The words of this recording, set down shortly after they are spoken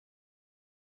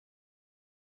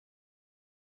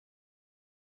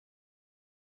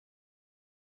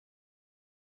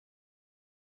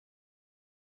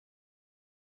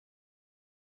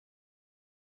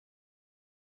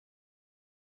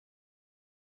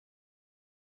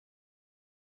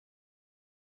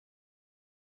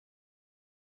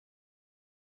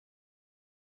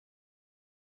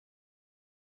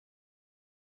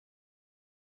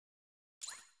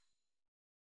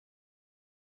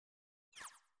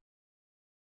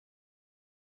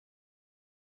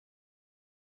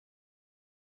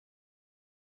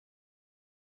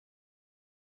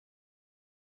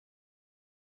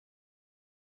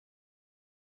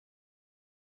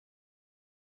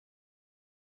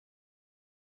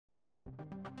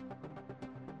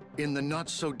In the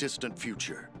not-so-distant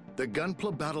future, the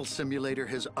Gunpla Battle Simulator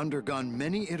has undergone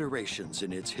many iterations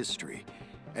in its history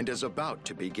and is about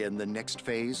to begin the next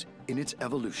phase in its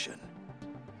evolution.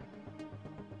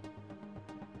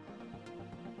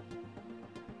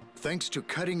 Thanks to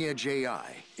cutting-edge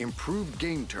AI, improved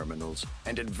game terminals,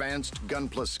 and advanced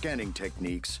Gunpla scanning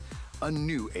techniques, a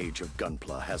new age of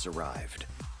Gunpla has arrived.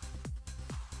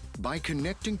 By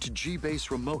connecting to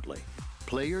G-Base remotely,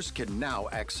 players can now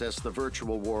access the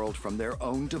virtual world from their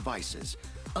own devices,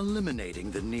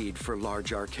 eliminating the need for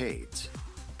large arcades.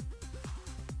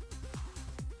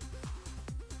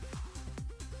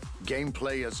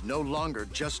 Gameplay is no longer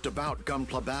just about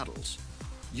Gunpla battles.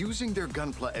 Using their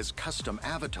Gunpla as custom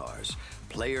avatars,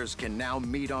 players can now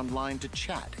meet online to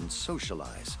chat and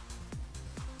socialize.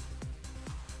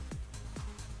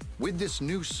 With this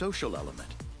new social element,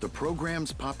 the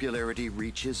program's popularity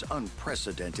reaches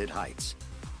unprecedented heights.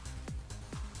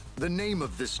 The name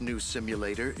of this new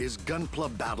simulator is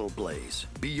Gunpla Battle Blaze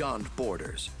Beyond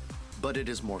Borders, but it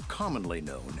is more commonly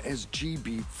known as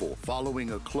GB4.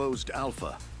 Following a closed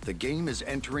alpha, the game is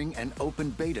entering an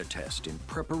open beta test in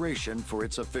preparation for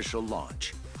its official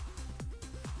launch.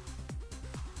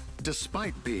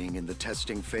 Despite being in the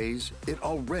testing phase, it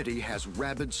already has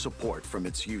rabid support from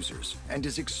its users and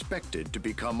is expected to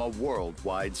become a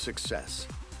worldwide success.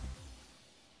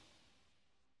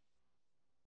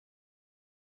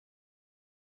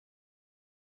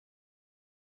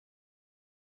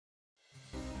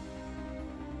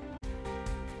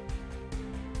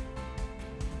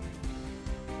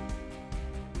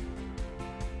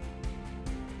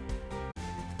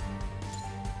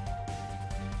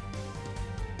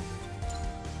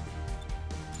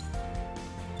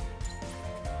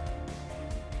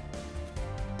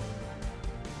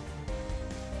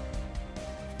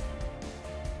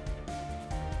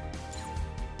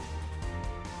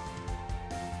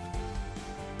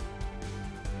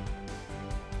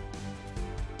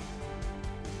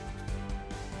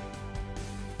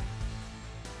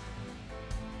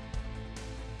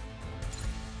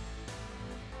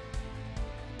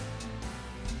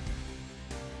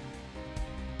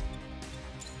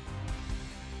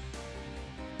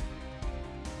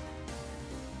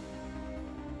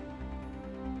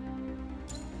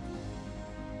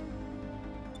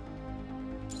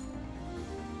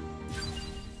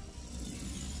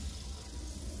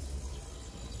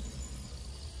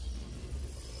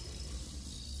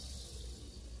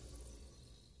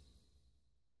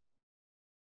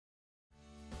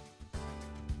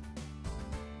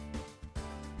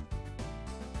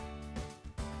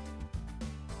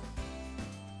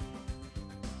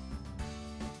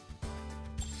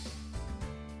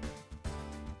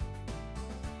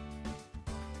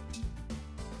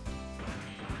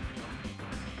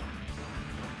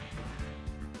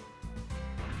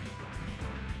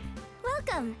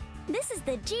 Welcome! This is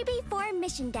the GB4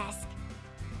 mission desk.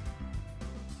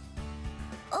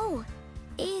 Oh,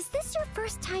 is this your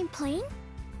first time playing?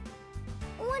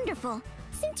 Wonderful!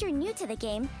 Since you're new to the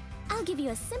game, I'll give you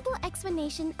a simple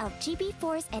explanation of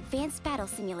GB4's Advanced Battle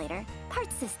Simulator,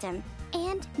 part system,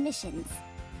 and missions.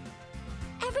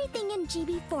 Everything in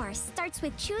GB4 starts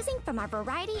with choosing from our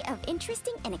variety of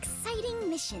interesting and exciting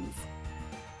missions.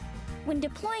 When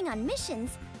deploying on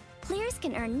missions, players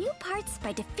can earn new parts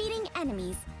by defeating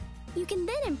enemies. You can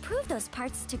then improve those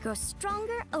parts to grow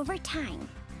stronger over time.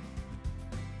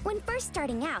 When first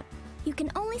starting out, you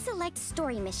can only select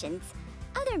story missions.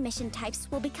 Other mission types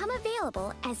will become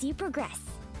available as you progress.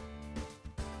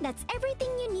 That's everything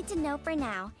you need to know for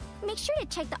now. Make sure to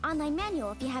check the online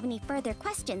manual if you have any further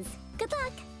questions. Good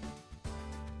luck!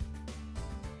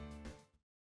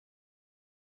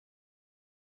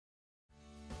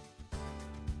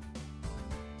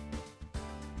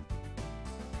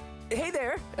 Hey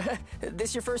there!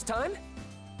 This your first time?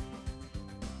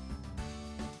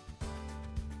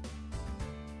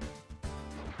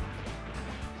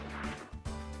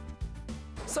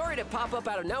 Sorry to pop up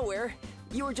out of nowhere.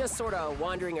 You were just sort of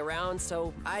wandering around,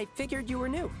 so I figured you were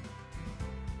new.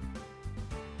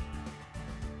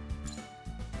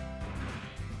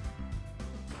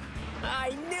 I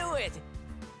knew it!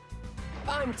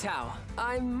 I'm Tao.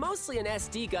 I'm mostly an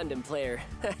SD Gundam player,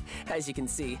 as you can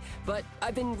see, but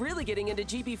I've been really getting into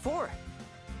GB4.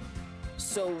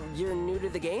 So you're new to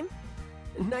the game?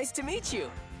 Nice to meet you.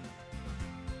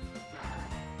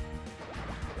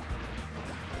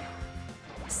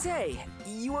 Say,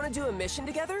 you want to do a mission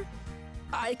together?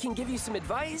 I can give you some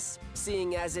advice,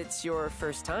 seeing as it's your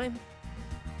first time.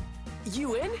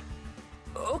 You in?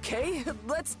 Okay,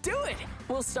 let's do it!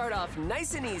 We'll start off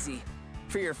nice and easy.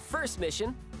 For your first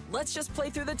mission, let's just play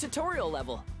through the tutorial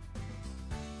level.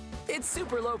 It's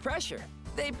super low pressure.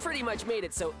 They pretty much made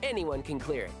it so anyone can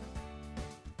clear it.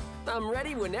 I'm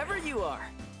ready whenever you are.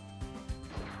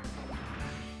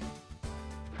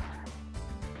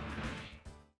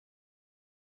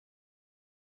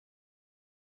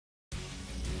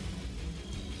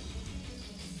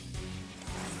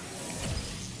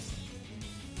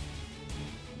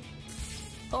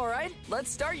 All right, let's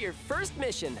start your first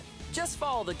mission. Just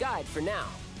follow the guide for now.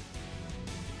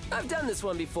 I've done this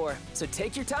one before, so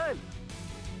take your time.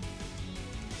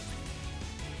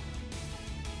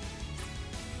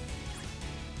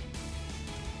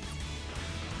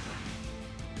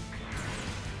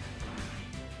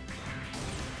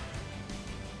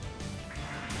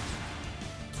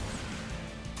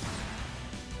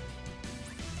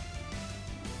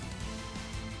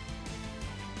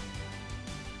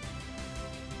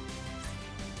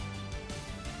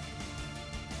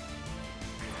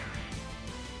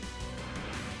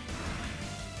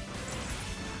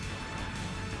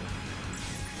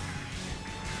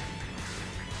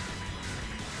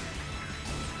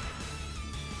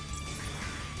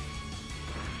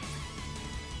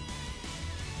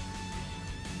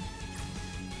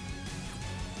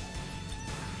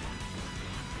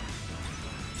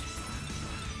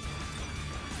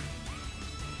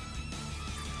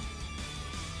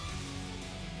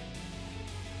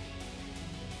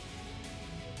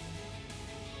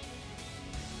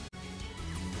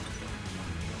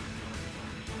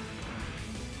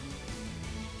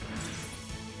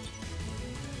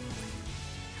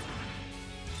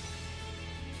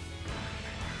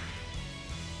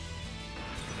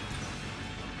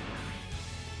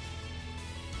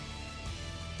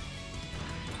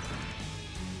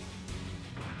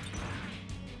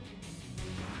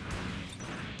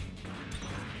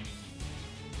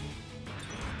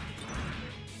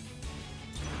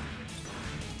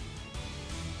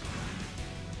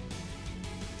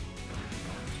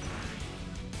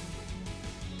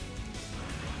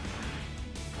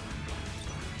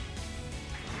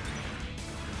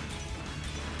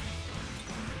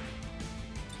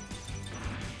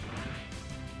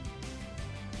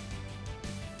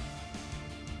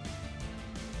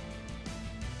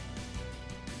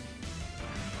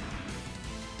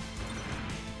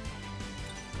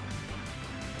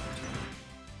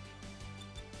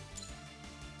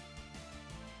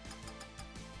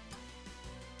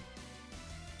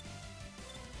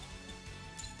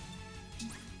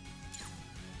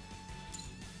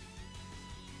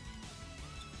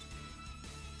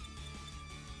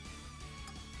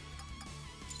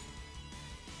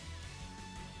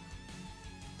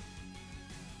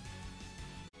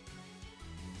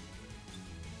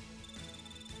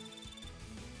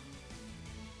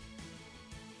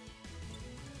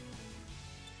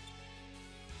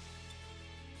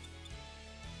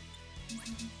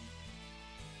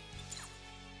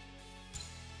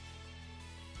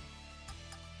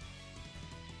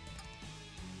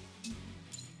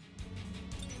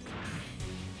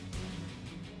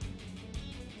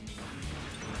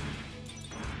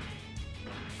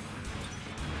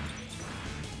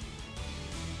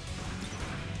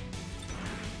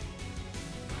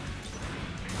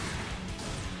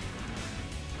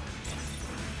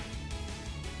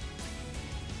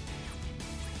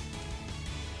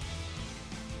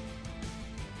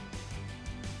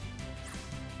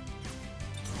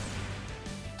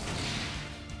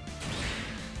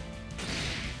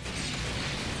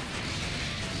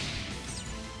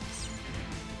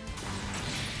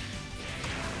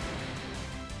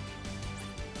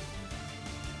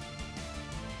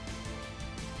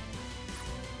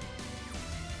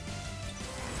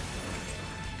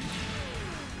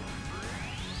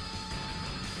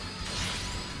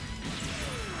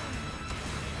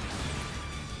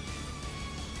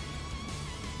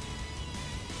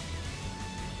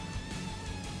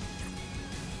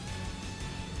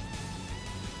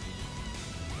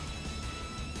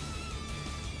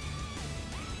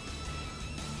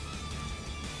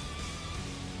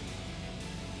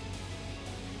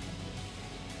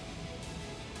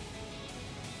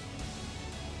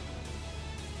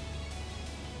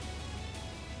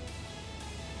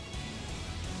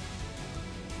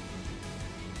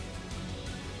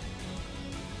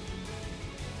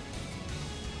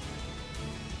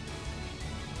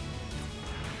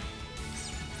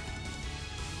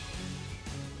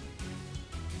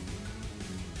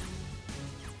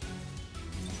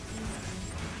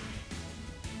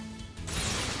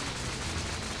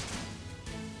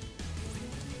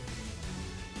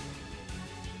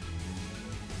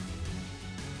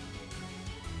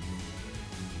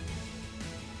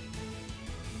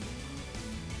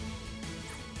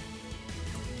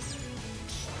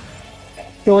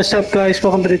 Yo, what's up guys?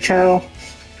 Welcome to the channel.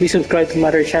 Please subscribe to my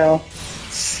other channel.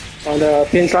 On the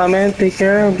pin comment, take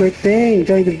care, have a great day,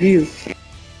 enjoy the view.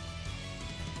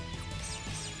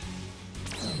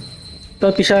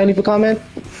 Don't be shy, leave a comment.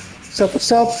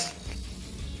 What's up?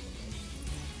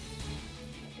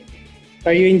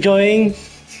 Are you enjoying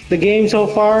the game so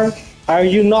far? Are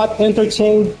you not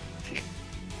entertained?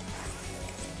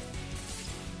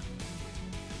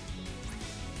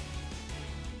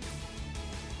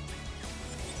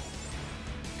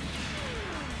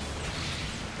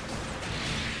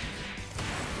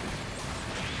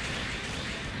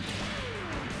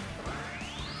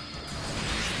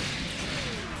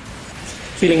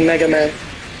 Feeling Mega Man.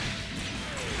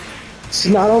 It's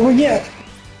not over yet.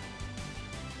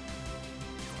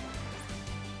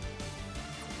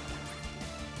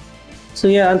 So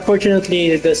yeah,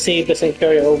 unfortunately the save doesn't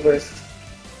carry over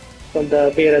from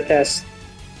the beta test.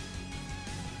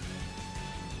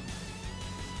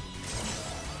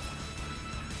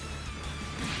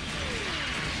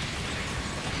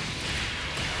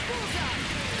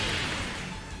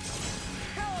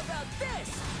 How about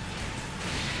this?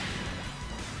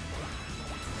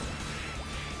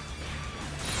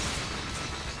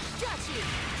 Got you!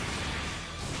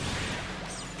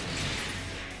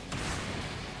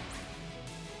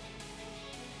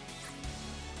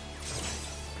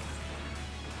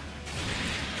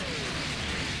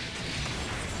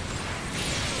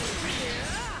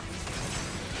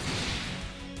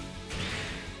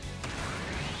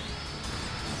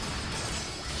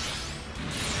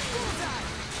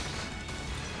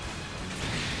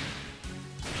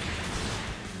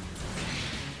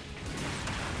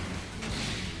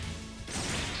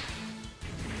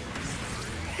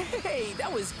 Hey,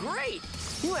 that was great!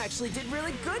 You actually did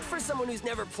really good for someone who's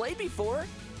never played before.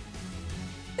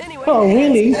 Anyway, Oh,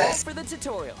 really? that's for the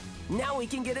tutorial. Now we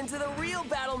can get into the real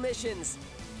battle missions.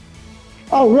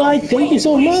 Alright, thank you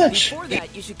so much! Before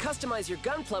that, you should customize your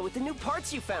gunpla with the new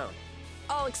parts you found.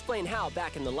 I'll explain how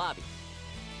back in the lobby.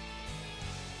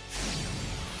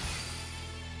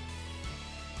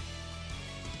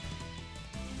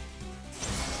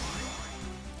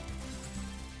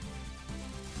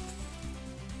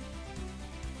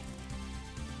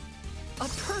 A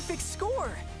perfect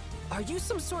score! Are you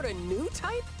some sort of new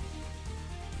type?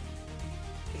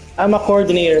 I'm a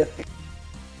coordinator.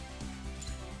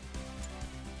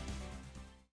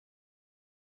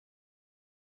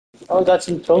 Oh, that's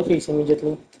in trophies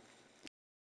immediately.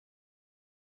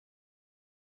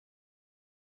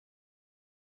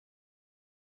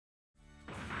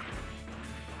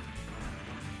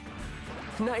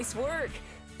 Nice work!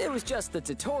 It was just the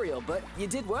tutorial, but you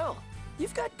did well.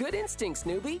 You've got good instincts,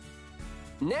 newbie.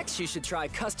 Next, you should try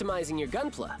customizing your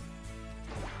gunpla.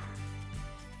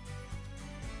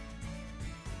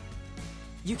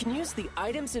 You can use the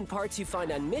items and parts you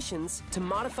find on missions to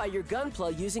modify your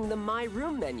gunpla using the My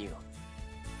Room menu.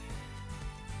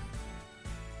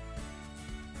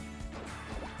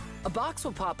 A box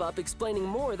will pop up explaining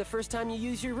more the first time you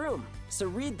use your room, so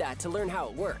read that to learn how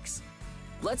it works.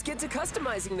 Let's get to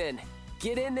customizing then.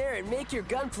 Get in there and make your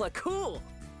gunpla cool!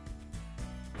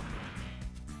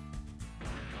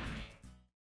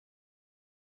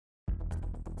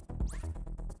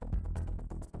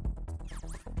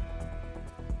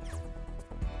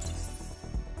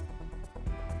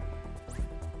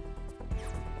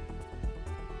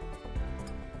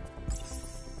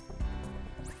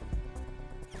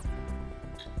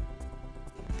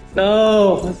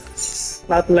 No,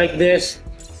 not like this.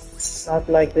 Not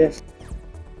like this.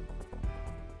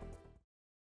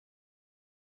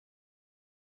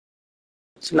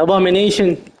 It's an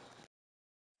abomination.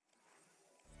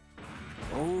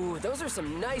 Oh, those are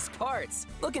some nice parts.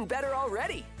 Looking better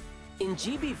already. In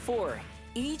GB4,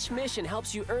 each mission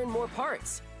helps you earn more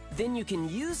parts. Then you can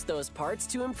use those parts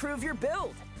to improve your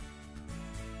build.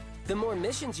 The more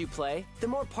missions you play, the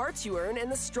more parts you earn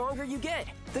and the stronger you get.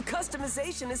 The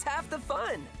customization is half the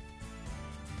fun.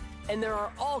 And there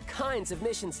are all kinds of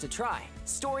missions to try.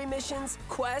 Story missions,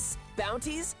 quests,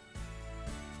 bounties.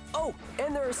 Oh,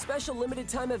 and there are special limited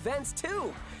time events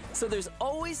too. So there's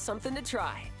always something to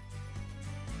try.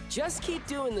 Just keep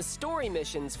doing the story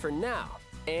missions for now,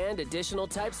 and additional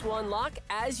types will unlock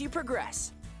as you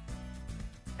progress.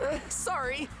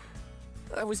 Sorry,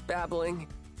 I was babbling.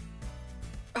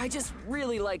 I just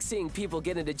really like seeing people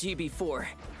get into GB4.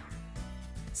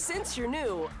 Since you're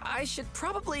new, I should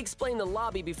probably explain the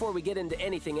lobby before we get into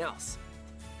anything else.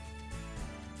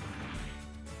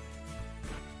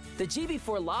 The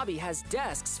GB4 lobby has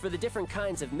desks for the different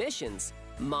kinds of missions,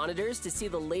 monitors to see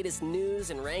the latest news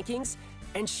and rankings,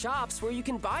 and shops where you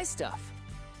can buy stuff.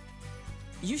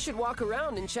 You should walk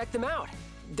around and check them out.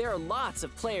 there are lots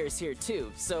of players here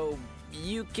too, so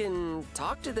you can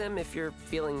talk to them if you're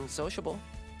feeling sociable.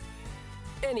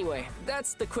 Anyway,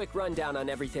 that's the quick rundown on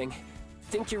everything.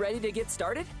 Think you're ready to get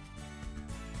started?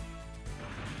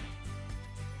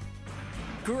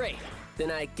 Great. Then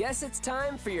I guess it's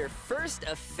time for your first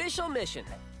official mission.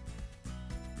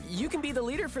 You can be the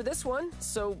leader for this one,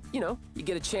 so, you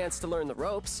get a chance to learn the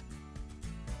ropes.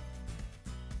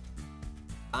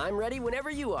 I'm ready whenever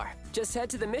you are. Just head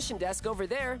to the mission desk over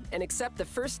there and accept the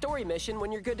first story mission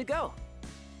when you're good to go.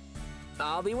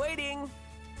 I'll be waiting.